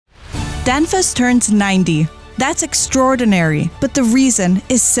Danfoss turns 90. That's extraordinary, but the reason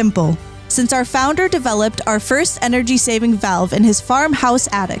is simple. Since our founder developed our first energy-saving valve in his farmhouse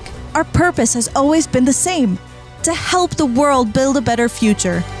attic, our purpose has always been the same: to help the world build a better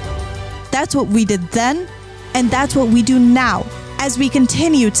future. That's what we did then, and that's what we do now, as we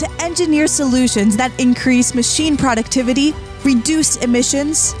continue to engineer solutions that increase machine productivity, reduce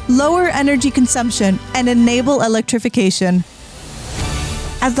emissions, lower energy consumption, and enable electrification.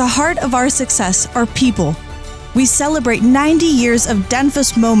 At the heart of our success are people. We celebrate 90 years of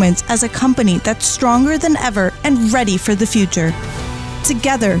Danfoss moments as a company that's stronger than ever and ready for the future.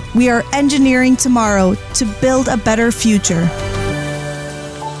 Together, we are engineering tomorrow to build a better future.